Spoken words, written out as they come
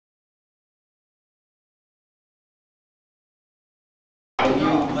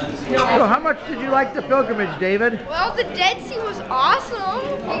So how much did you like the pilgrimage, David? Well, the Dead Sea was awesome.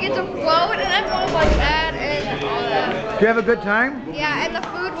 You get to float and then float like that and all that. Did you have a good time? Yeah, and the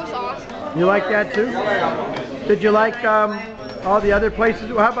food was awesome. You like that too? Did you like all the other places?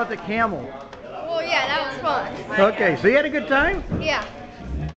 Well, how about the camel? Well, yeah, that was fun. Okay, so you had a good time? Yeah.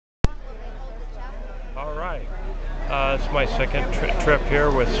 All right. It's my second trip here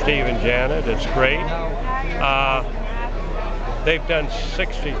with Steve and Janet. It's great. They've done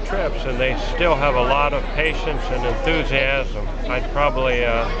 60 trips and they still have a lot of patience and enthusiasm. I'd probably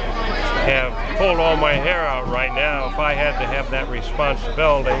have pulled all my hair out right now if I had to have that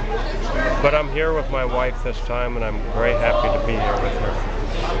responsibility. But I'm here with my wife this time and I'm very happy to be here with her.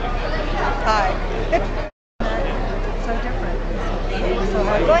 Hi. So different.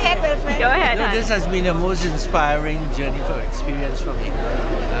 Go ahead, Wilfred. Go ahead. This has been the most inspiring journey for experience for me,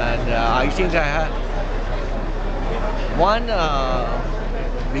 and I think I have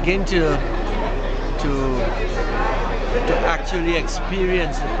begin to actually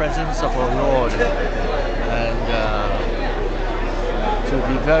experience the presence of our Lord, and to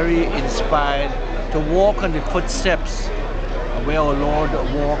be very inspired to walk on the footsteps where our Lord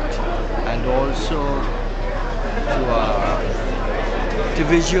walked, and also to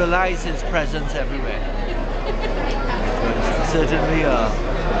visualize His presence everywhere. It's certainly a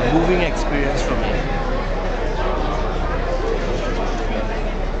moving experience for me.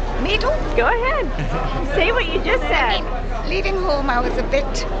 Me too. Go ahead. Say what you just said. Leaving home, I was a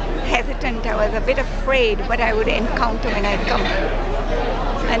bit hesitant. I was a bit afraid what I would encounter when I come.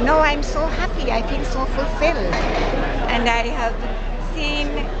 And now I'm so happy. I feel so fulfilled. And I have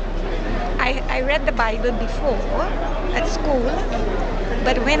seen, I read the Bible before at school,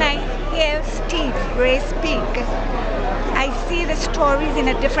 but when I hear Steve Ray speak, I see the stories in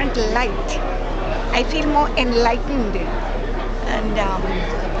a different light. I feel more enlightened. And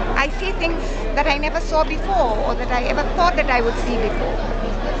I see things that I never saw before or that I ever thought that I would see before.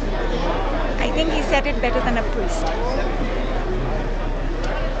 I think he said it better than a priest.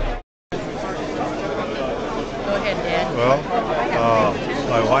 Go ahead, Dad. Well,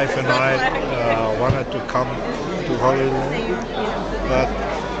 my wife and I wanted to come to Holy Land, but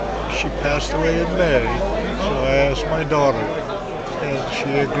she passed away in May, so I asked my daughter, and she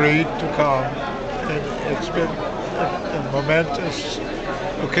agreed to come, and it's been a momentous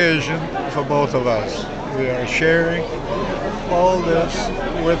occasion for both of us. We are sharing all this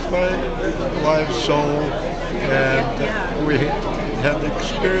with my wife's soul, and we had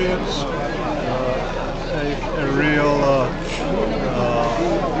experienced a real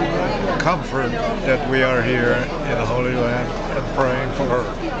comfort that we are here in the Holy Land and praying for her.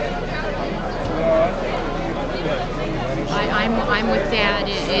 I'm with Dad.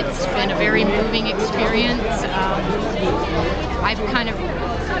 It's been a very moving experience. I've kind of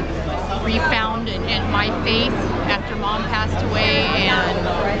refound in my faith after Mom passed away, and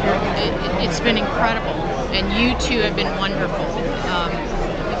it's been incredible. And you two have been wonderful.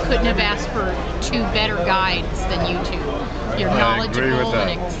 We couldn't have asked for two better guides than you two. You're knowledgeable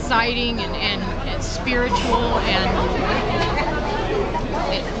and exciting and spiritual, and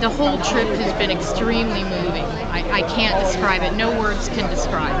the whole trip has been extremely moving. I can't describe it. No words can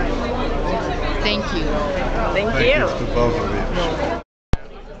describe it. Thank you. Thank Thank you. you to both of you.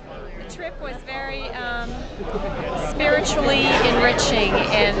 The trip was very spiritually enriching,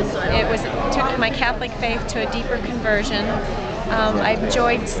 and it took my Catholic faith to a deeper conversion. I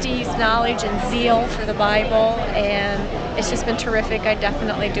enjoyed Steve's knowledge and zeal for the Bible, and it's just been terrific. I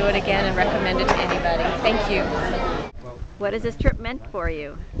definitely do it again and recommend it to anybody. Thank you. What has this trip meant for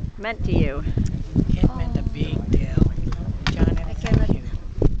you? Meant to you? It meant a big deal. Janet, thank you.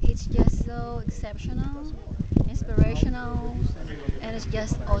 It's just so exceptional, inspirational, and it's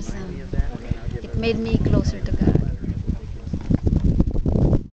just awesome. It made me closer to God.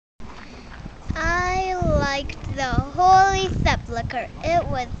 I liked the Holy Sepulchre.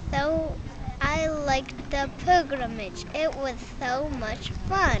 I liked the pilgrimage. It was so much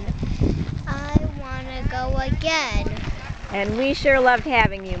fun. I want to go again. And we sure loved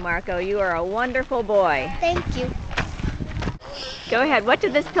having you, Marco. You are a wonderful boy. Thank you. Go ahead. What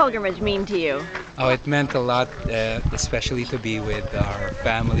did this pilgrimage mean to you? Oh, it meant a lot, especially to be with our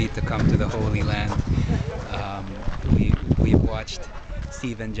family, to come to the Holy Land. We watched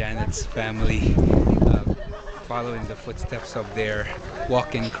Steve and Janet's family following the footsteps of their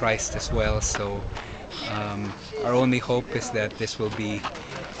walk in Christ as well. So our only hope is that this will be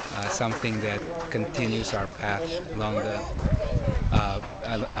something that continues our path along the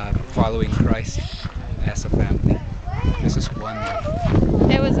following Christ as a family. This is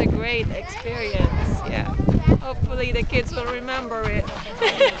wonderful. It was a great experience, yeah. Hopefully the kids will remember it.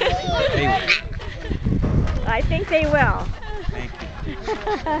 I think they will. Thank you.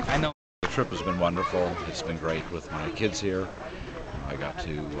 I know. The trip has been wonderful. It's been great with my kids here. I got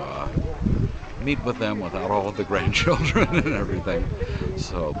to meet with them without all of the grandchildren and everything.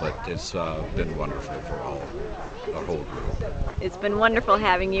 So, but it's been wonderful for the whole group. It's been wonderful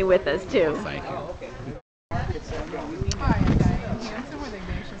having you with us too. Thank you.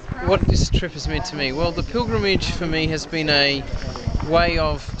 What this trip has meant to me? Well, the pilgrimage for me has been a way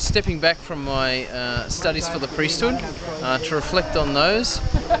of stepping back from my studies for the priesthood to reflect on those,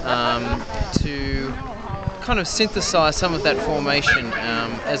 to kind of synthesize some of that formation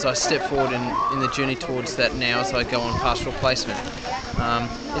as I step forward in the journey towards that now as I go on pastoral placement.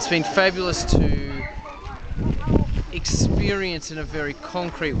 It's been fabulous to experience in a very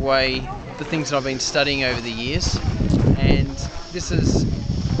concrete way the things that I've been studying over the years, and this has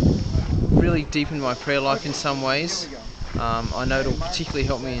really deepened my prayer life in some ways. I know it'll particularly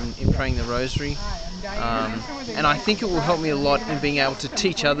help me in praying the rosary, and I think it will help me a lot in being able to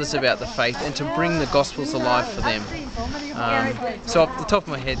teach others about the faith and to bring the Gospels alive for them. So off the top of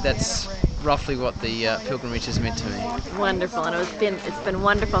my head, that's roughly what the pilgrimage has meant to me. Wonderful, and it's been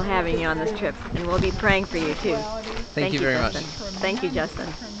wonderful having you on this trip, and we'll be praying for you too. Thank you very Justin. much. Thank you, Justin.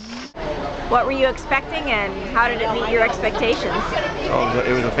 What were you expecting, and how did it meet your expectations? Oh,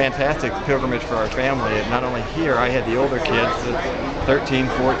 it was a fantastic pilgrimage for our family. Not only here, I had the older kids, the 13,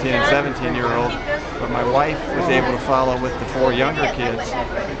 14, and 17-year-old, but my wife was able to follow with the 4 younger kids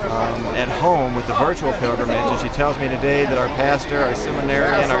at home with the virtual pilgrimage. And she tells me today that our pastor, our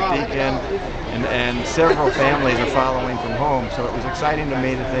seminarian, our deacon, and several families are following from home. So it was exciting to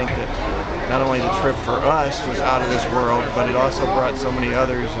me to think that not only the trip for us was out of this world, but it also brought so many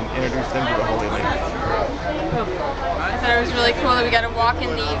others and introduced them to the Holy Land. I thought it was really cool that we got to walk in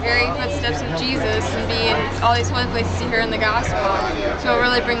the very footsteps of Jesus and be in all these holy places to hear in the gospel. So it'll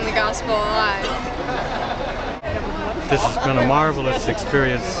really bring the gospel alive. This has been a marvelous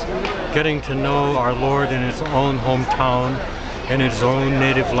experience, getting to know our Lord in His own hometown, in His own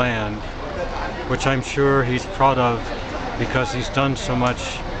native land, which I'm sure He's proud of because He's done so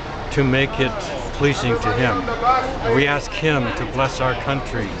much to make it pleasing to Him. And we ask Him to bless our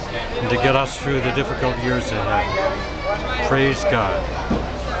country and to get us through the difficult years ahead. Praise God.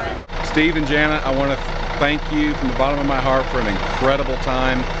 Steve and Janet, I want to thank you from the bottom of my heart for an incredible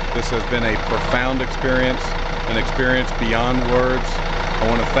time. This has been a profound experience, an experience beyond words. I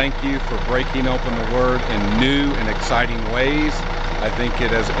want to thank you for breaking open the Word in new and exciting ways. I think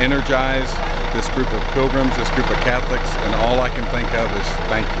it has energized this group of pilgrims, this group of Catholics, and all I can think of is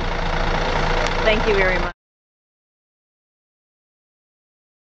thank you. Thank you very much.